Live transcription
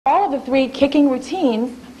All of the 3 kicking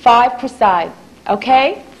routines, 5 per side.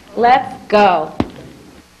 Okay? Let's go.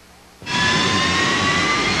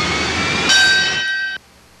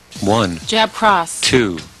 One, jab cross,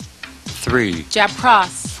 2, 3, jab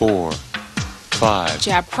cross, 4, 5,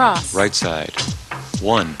 jab cross, right side.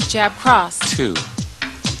 1, jab cross, 2,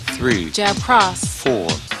 3, jab cross, 4,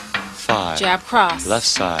 5, jab cross, left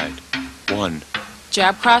side. 1,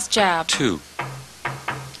 jab cross jab, 2,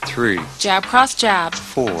 3, jab cross jab,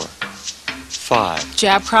 4, 5,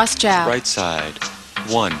 jab cross jab, right side.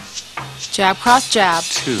 1, jab cross jab,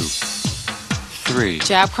 2, 3,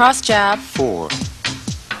 jab cross jab, 4,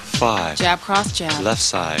 5, jab cross jab, left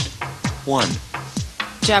side. 1,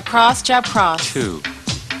 jab cross, 2,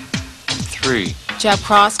 3, jab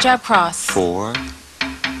cross, 4,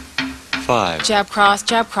 5, jab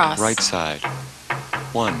cross, right side.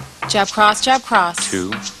 1, jab cross,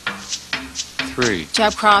 2, 3,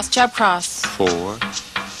 jab cross, 4,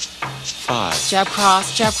 5, jab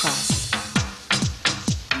cross,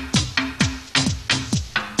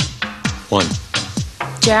 1,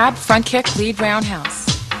 jab, front kick, lead roundhouse,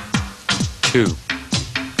 2,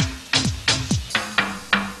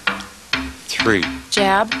 3,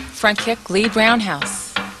 jab, front kick, lead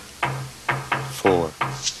roundhouse, 4,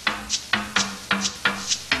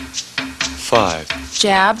 5,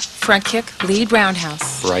 jab, front kick, lead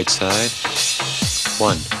roundhouse, right side.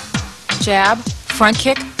 1, jab, front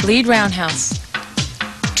kick, lead roundhouse,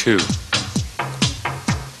 2,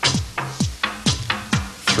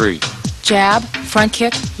 3, jab, front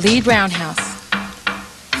kick, lead roundhouse,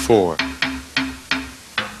 4,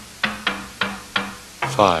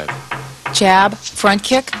 5, jab, front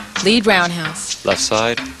kick, lead roundhouse, left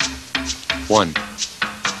side. 1,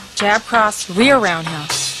 jab cross, rear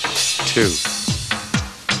roundhouse, 2,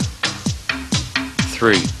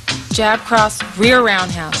 3, jab cross, rear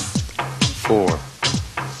roundhouse, 4,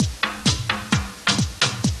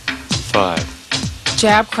 5,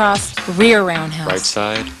 jab cross, rear right roundhouse,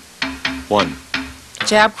 side. 1,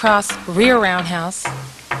 jab cross, rear roundhouse,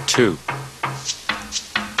 2,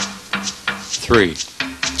 3,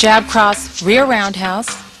 jab cross, rear roundhouse,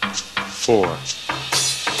 4,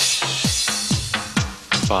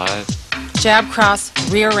 5, jab cross,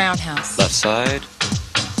 rear roundhouse, left side.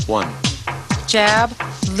 1, jab,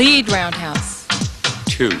 lead roundhouse,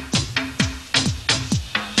 2,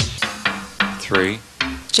 3,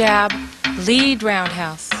 jab, lead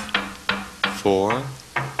roundhouse, 4,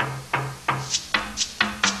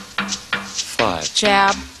 5,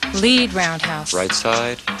 jab, lead roundhouse, right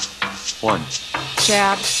side. 1,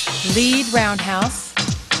 jab, lead roundhouse,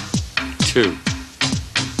 2,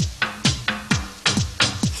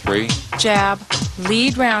 3, jab,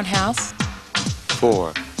 lead roundhouse,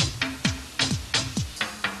 4,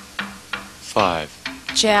 5,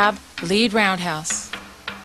 jab, lead roundhouse.